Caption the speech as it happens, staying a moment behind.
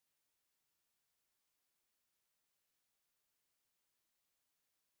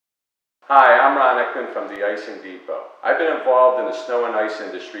Hi, I'm Ron Eckman from Deicing Depot. I've been involved in the snow and ice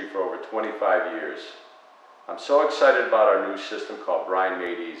industry for over 25 years. I'm so excited about our new system called Brine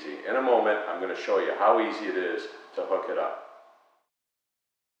Made Easy. In a moment, I'm going to show you how easy it is to hook it up.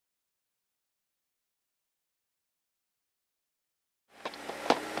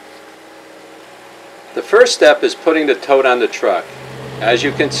 The first step is putting the tote on the truck. As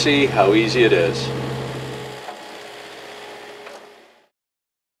you can see how easy it is.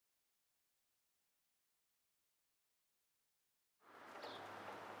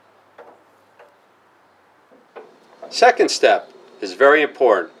 Second step is very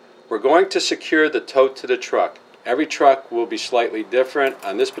important. We're going to secure the tote to the truck. Every truck will be slightly different.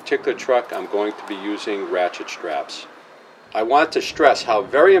 On this particular truck, I'm going to be using ratchet straps. I want to stress how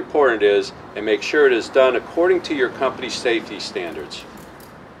very important it is and make sure it is done according to your company's safety standards.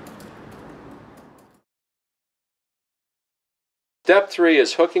 Step 3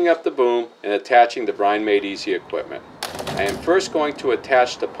 is hooking up the boom and attaching the Brine Made Easy equipment. I am first going to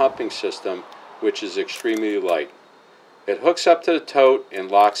attach the pumping system, which is extremely light. It hooks up to the tote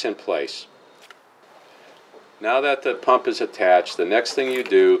and locks in place. Now that the pump is attached, the next thing you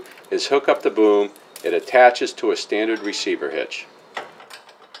do is hook up the boom. It attaches to a standard receiver hitch.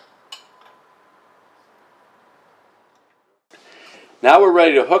 Now we're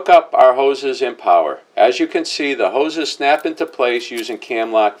ready to hook up our hoses and power. As you can see, the hoses snap into place using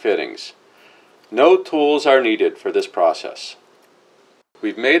cam lock fittings. No tools are needed for this process.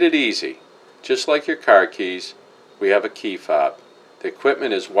 We've made it easy. Just like your car keys, we have a key fob. The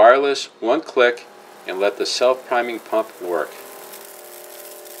equipment is wireless, one click, and let the self-priming pump work.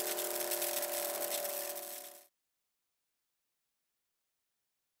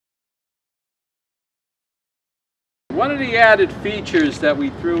 One of the added features that we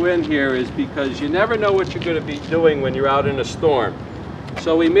threw in here is because you never know what you're going to be doing when you're out in a storm.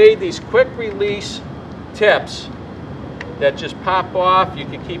 So we made these quick release tips that just pop off. You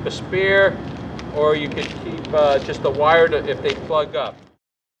can keep a spare, or you could keep just a wire if they plug up.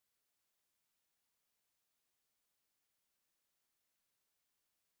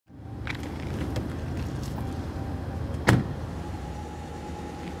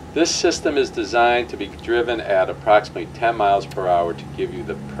 This system is designed to be driven at approximately 10 miles per hour to give you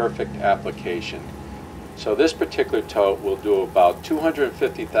the perfect application. So this particular tote will do about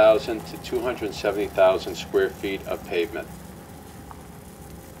 250,000 to 270,000 square feet of pavement.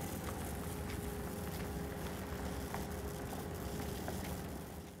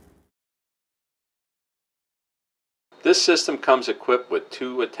 This system comes equipped with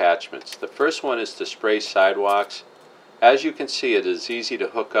two attachments. The first one is to spray sidewalks. As you can see, it is easy to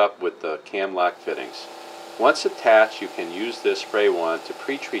hook up with the cam lock fittings. Once attached, you can use this spray wand to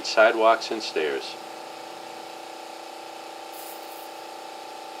pre-treat sidewalks and stairs.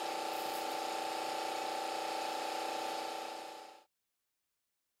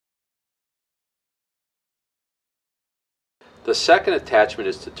 The second attachment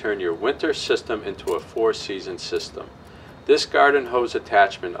is to turn your winter system into a four-season system. This garden hose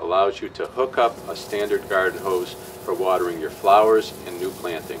attachment allows you to hook up a standard garden hose for watering your flowers and new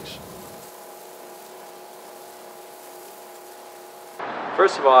plantings.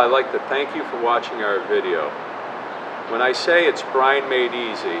 First of all, I'd like to thank you for watching our video. When I say it's Brine Made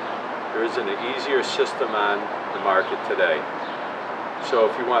Easy, there isn't an easier system on the market today. So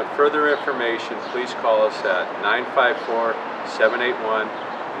if you want further information, please call us at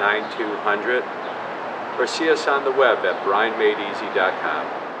 954-781-9200 or see us on the web at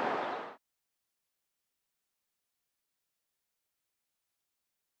BrineMadeEasy.com.